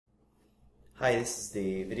Hi, this is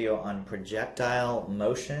the video on projectile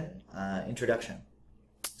motion introduction.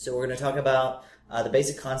 So we're going to talk about the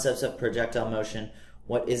basic concepts of projectile motion.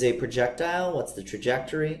 What is a projectile? What's the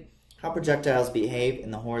trajectory? How projectiles behave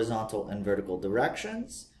in the horizontal and vertical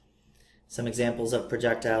directions. Some examples of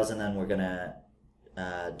projectiles, and then we're going to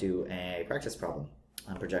do a practice problem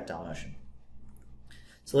on projectile motion.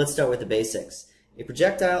 So let's start with the basics. A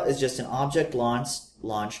projectile is just an object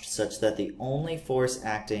launched such that the only force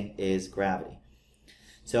acting is gravity.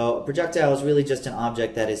 So a projectile is really just an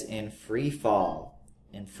object that is in free fall.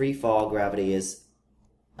 In free fall,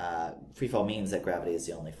 free fall means that gravity is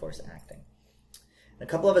the only force acting. And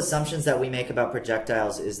a couple of assumptions that we make about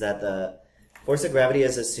projectiles is that the force of gravity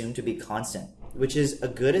is assumed to be constant, which is a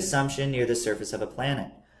good assumption near the surface of a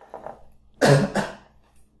planet.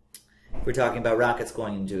 If we're talking about rockets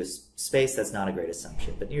going into space, that's not a great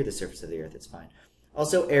assumption, but near the surface of the Earth, it's fine.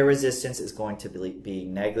 Also, air resistance is going to be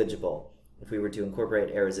negligible. If we were to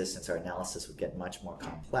incorporate air resistance, our analysis would get much more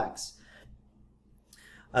complex.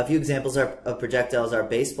 A few examples of projectiles are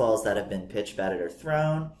baseballs that have been pitch, batted, or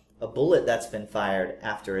thrown, a bullet that's been fired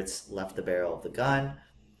after it's left the barrel of the gun,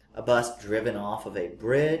 a bus driven off of a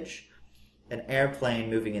bridge, an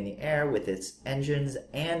airplane moving in the air with its engines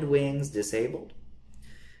and wings disabled,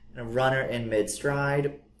 and a runner in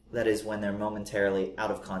mid-stride, that is when they're momentarily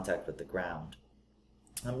out of contact with the ground.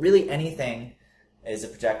 Really anything is a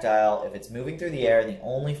projectile if it's moving through the air and the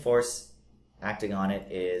only force acting on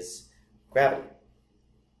it is gravity.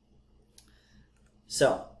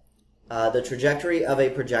 So, the trajectory of a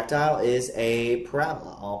projectile is a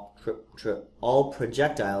parabola. All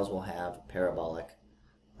projectiles will have parabolic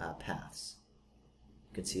paths.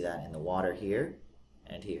 You can see that in the water here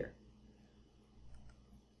and here.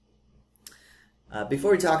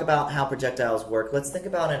 Before we talk about how projectiles work, let's think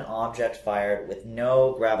about an object fired with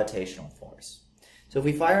no gravitational force. So if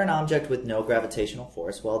we fire an object with no gravitational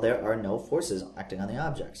force, well, there are no forces acting on the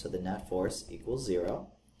object. So the net force equals 0,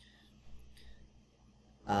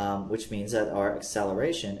 which means that our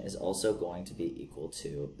acceleration is also going to be equal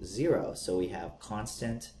to 0. So we have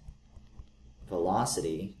constant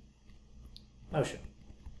velocity motion.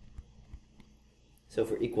 So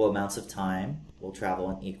for equal amounts of time, we'll travel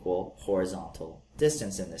an equal horizontal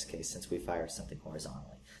distance in this case, since we fire something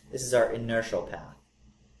horizontally. This is our inertial path.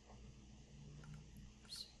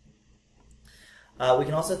 We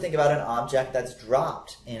can also think about an object that's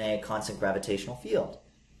dropped in a constant gravitational field.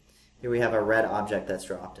 Here we have a red object that's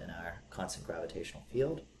dropped in our constant gravitational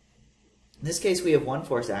field. In this case, we have one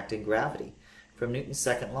force acting, gravity. From Newton's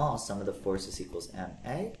second law, sum of the forces equals ma.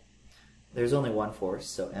 There's only one force,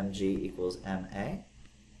 so mg equals ma.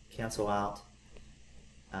 Cancel out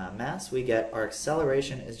mass. We get our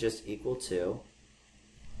acceleration is just equal to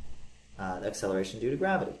the acceleration due to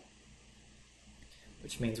gravity,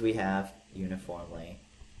 which means we have uniformly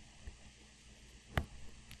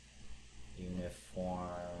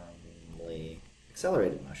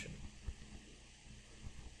accelerated motion.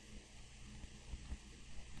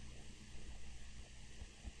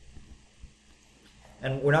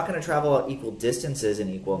 And we're not going to travel at equal distances in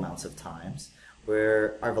equal amounts of times,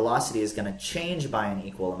 where our velocity is going to change by an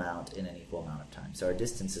equal amount in an equal amount of time. So our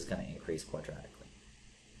distance is going to increase quadratically.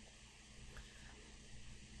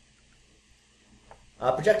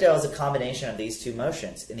 A projectile is a combination of these two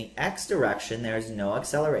motions. In the x direction, there is no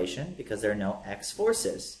acceleration because there are no x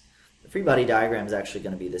forces. The free body diagram is actually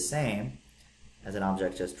going to be the same as an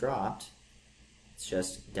object just dropped. It's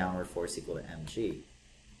just downward force equal to mg.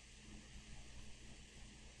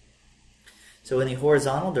 So in the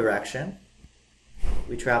horizontal direction,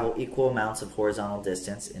 we travel equal amounts of horizontal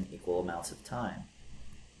distance in equal amounts of time.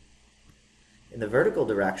 In the vertical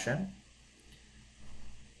direction,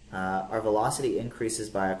 our velocity increases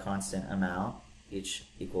by a constant amount each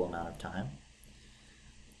equal amount of time.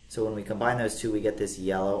 So when we combine those two, we get this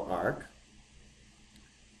yellow arc.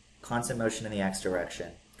 Constant motion in the x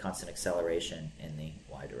direction, constant acceleration in the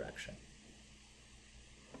y direction.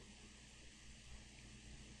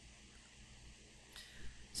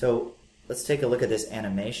 So let's take a look at this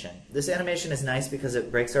animation. This animation is nice because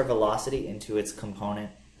it breaks our velocity into its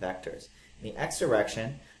component vectors. In the x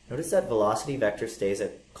direction, notice that velocity vector stays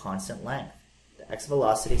at constant length. The x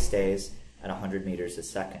velocity stays at 100 meters a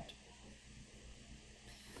second.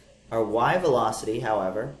 Our y velocity,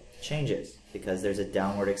 however, changes because there's a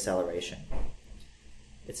downward acceleration.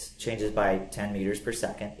 It changes by 10 meters per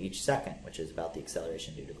second each second, which is about the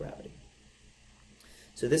acceleration due to gravity.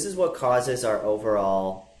 So this is what causes our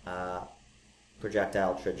overall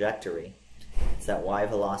projectile trajectory. It's that y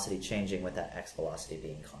velocity changing with that x velocity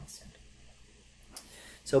being constant.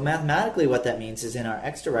 So mathematically what that means is in our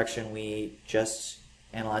x direction we just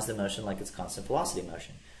analyze the motion like it's constant velocity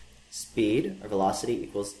motion. Speed, or velocity,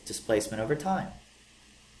 equals displacement over time,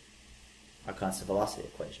 our constant velocity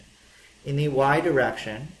equation. In the y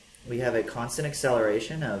direction, we have a constant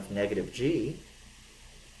acceleration of negative g,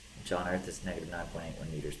 which on Earth is negative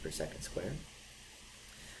 9.81 meters per second squared.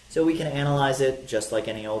 So we can analyze it just like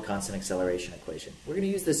any old constant acceleration equation. We're going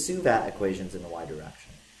to use the Suvat equations in the y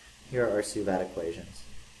direction. Here are our Suvat equations.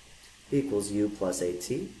 V equals u plus at,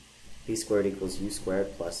 v squared equals u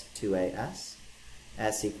squared plus 2as,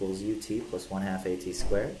 s equals ut plus 1/2 at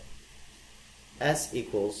squared, s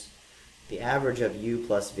equals the average of u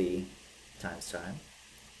plus v times time,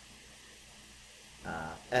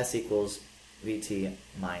 s equals vt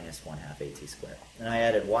minus 1/2 at squared. And I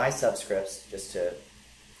added y subscripts just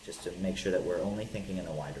to make sure that we're only thinking in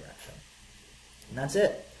the y direction. And that's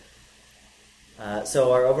it.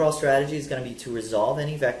 So our overall strategy is going to be to resolve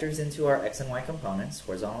any vectors into our x and y components,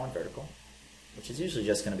 horizontal and vertical, which is usually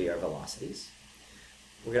just going to be our velocities.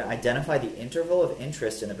 We're going to identify the interval of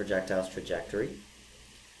interest in the projectile's trajectory.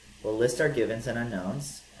 We'll list our givens and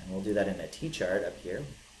unknowns, and we'll do that in a t-chart up here,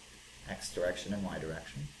 x direction and y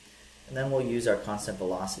direction. And then we'll use our constant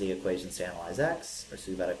velocity equations to analyze x, or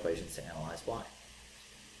Suvat equations to analyze y.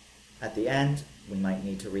 At the end, we might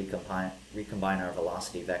need to recombine our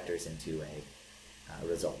velocity vectors into a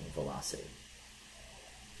resultant velocity.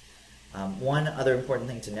 One other important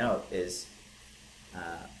thing to note is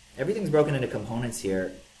everything's broken into components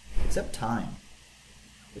here except time,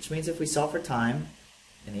 which means if we solve for time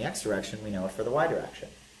in the x direction, we know it for the y direction.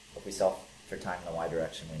 If we solve for time in the y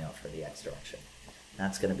direction, we know it for the x direction. And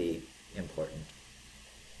that's going to be important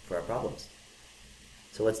for our problems.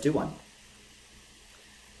 So let's do one.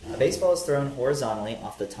 A baseball is thrown horizontally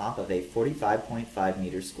off the top of a 45.5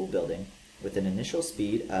 meter school building with an initial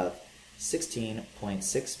speed of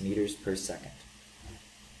 16.6 meters per second.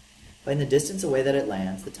 Find the distance away that it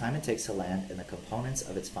lands, the time it takes to land, and the components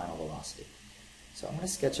of its final velocity. So I'm going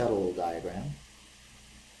to sketch out a little diagram.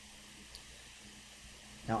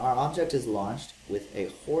 Now our object is launched with a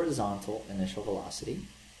horizontal initial velocity.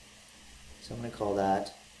 So I'm going to call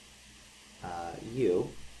that u.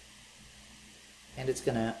 And it's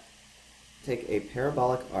going to take a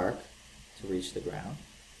parabolic arc to reach the ground.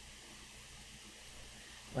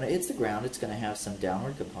 When it hits the ground, it's going to have some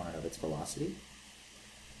downward component of its velocity,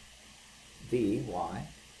 v, y,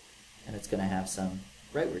 and it's going to have some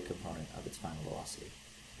rightward component of its final velocity,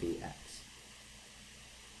 vx.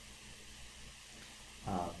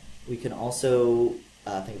 We can also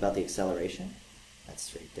think about the acceleration. That's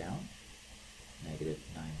straight down, negative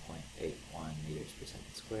 9.81 meters per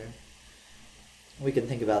second squared. We can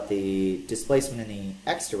think about the displacement in the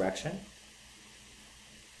x direction.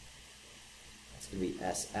 That's going to be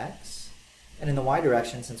sx. And in the y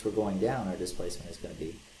direction, since we're going down, our displacement is going to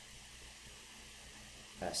be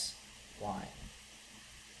sy.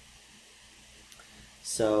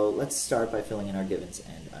 So let's start by filling in our givens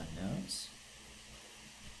and unknowns.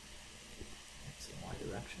 X and y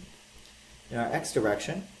direction. In our x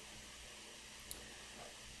direction,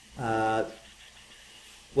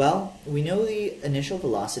 well, we know the initial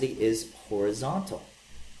velocity is horizontal.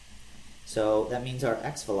 So that means our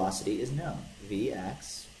x velocity is known.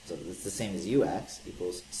 Vx, so it's the same as ux,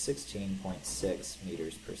 equals 16.6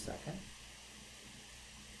 meters per second.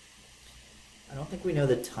 I don't think we know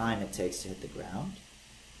the time it takes to hit the ground.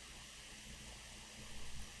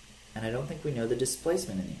 And I don't think we know the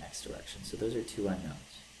displacement in the x direction, so those are two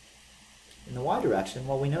unknowns. In the y direction,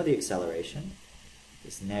 well, we know the acceleration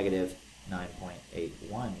is negative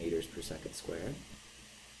 9.81 meters per second squared.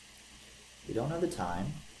 We don't know the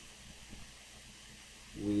time.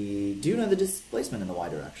 We do know the displacement in the y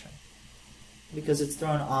direction because it's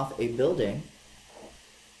thrown off a building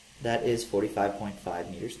that is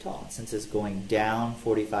 45.5 meters tall. And since it's going down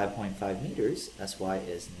 45.5 meters, Sy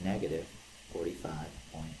is negative 45.5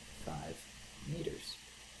 meters.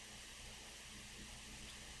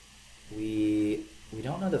 We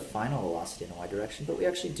don't know the final velocity in the y direction, but we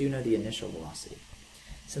actually do know the initial velocity.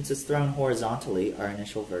 Since it's thrown horizontally, our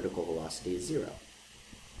initial vertical velocity is 0.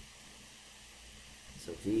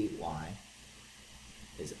 So Vy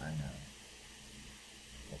is unknown.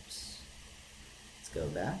 Oops. Let's go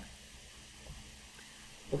back.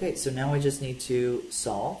 Okay, so now we just need to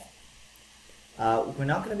solve. We're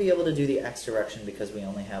not going to be able to do the x direction because we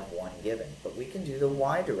only have one given, but we can do the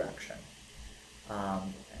y direction.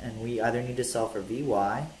 And we either need to solve for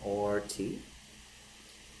Vy or t.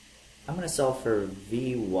 I'm going to solve for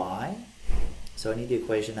Vy, so I need the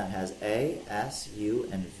equation that has a, s, u,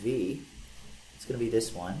 and v. It's going to be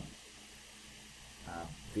this one.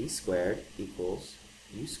 V squared equals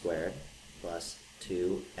u squared plus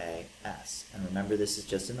 2as. And remember, this is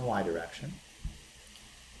just in the y direction.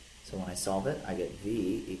 So when I solve it, I get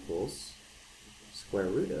v equals square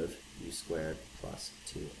root of u squared plus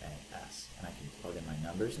 2as. And I can plug in my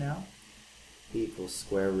numbers now. V equals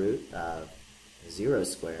square root of 0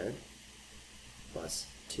 squared plus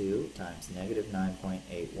 2 times negative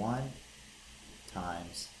 9.81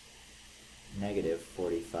 times negative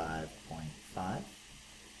 45.5.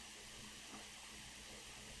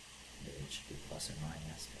 It should be plus or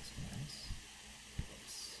minus,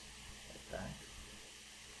 Oops.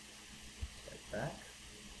 Right back.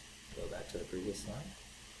 Go back to the previous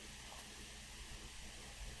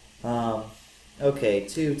line. Okay,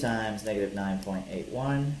 2 times negative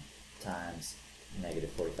 9.81 times negative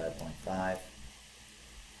 45.5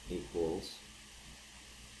 equals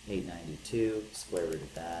 892. Square root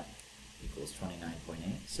of that equals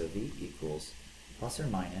 29.8. So V equals plus or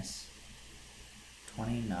minus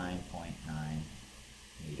 29.9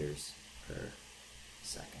 meters per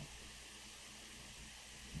second.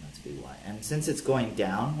 And that's Vy. And since it's going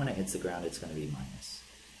down, when it hits the ground, it's going to be minus.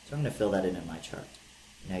 So I'm going to fill that in my chart.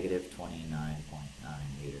 Negative 29.9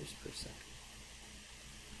 meters per second.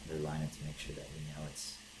 Underline it to make sure that we know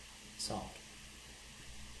it's solved.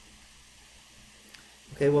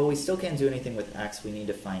 Okay, well, we still can't do anything with x. We need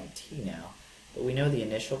to find t now. But we know the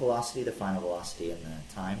initial velocity, the final velocity, and the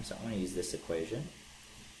time. So I'm going to use this equation.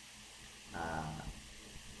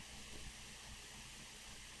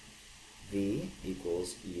 V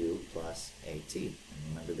equals u plus at. And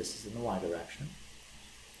remember, this is in the y direction.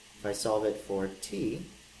 If I solve it for t,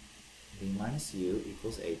 v minus u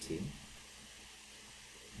equals at. And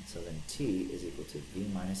so then t is equal to v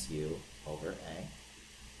minus u over a.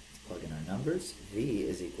 Let's plug in our numbers. V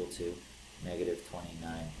is equal to negative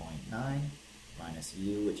 29.9 minus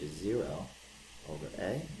u, which is 0, over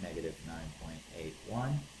a, negative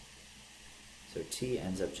 9.81. So t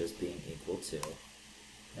ends up just being equal to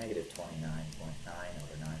negative 29.9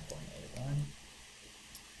 over 9.81,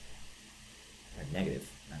 or negative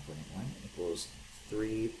 9.81 equals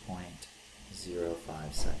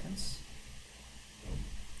 3.05 seconds.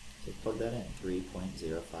 So plug that in,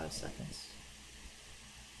 3.05 seconds.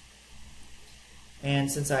 And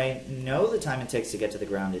since I know the time it takes to get to the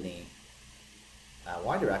ground in the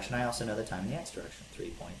y direction, I also know the time in the x direction,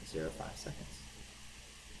 3.05 seconds.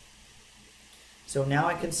 So now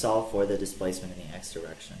I can solve for the displacement in the x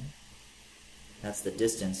direction. That's the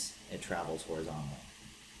distance it travels horizontally.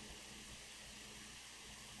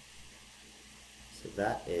 So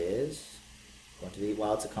that is going to be,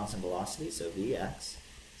 while it's a constant velocity, so Vx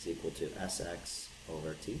is equal to Sx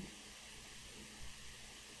over t.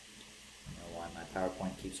 I don't know why my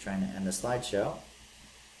PowerPoint keeps trying to end the slideshow,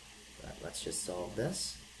 but let's just solve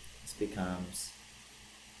this. This becomes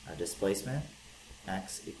a displacement.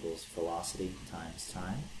 X equals velocity times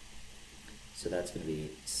time. So that's going to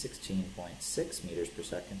be 16.6 meters per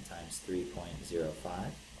second times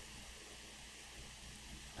 3.05.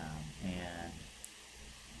 And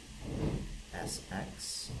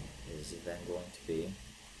Sx is then going to be,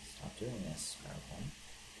 stop doing this, PowerPoint.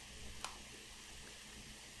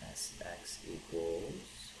 Sx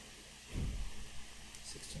equals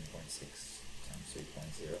 16.6 times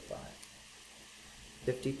 3.05.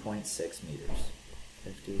 50.6 meters.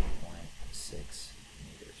 50.6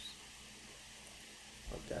 meters.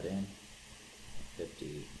 Plug that in.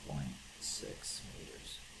 50.6 meters.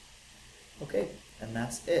 Okay, and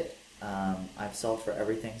that's it. I've solved for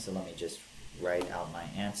everything, so let me just write out my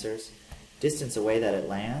answers. Distance away that it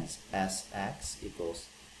lands, Sx equals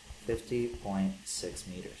 50.6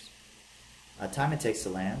 meters. Time it takes to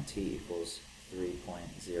land, t equals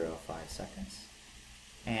 3.05 seconds.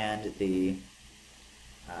 And the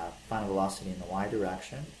final velocity in the y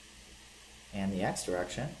direction and the x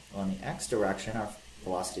direction. Well, in the x direction, our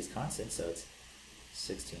velocity is constant, so it's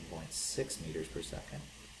 16.6 meters per second.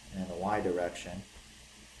 And in the y direction,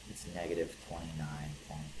 it's negative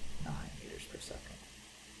 29.9 meters per second.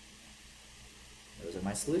 Those are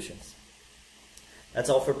my solutions. That's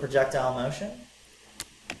all for projectile motion.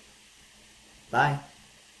 Bye.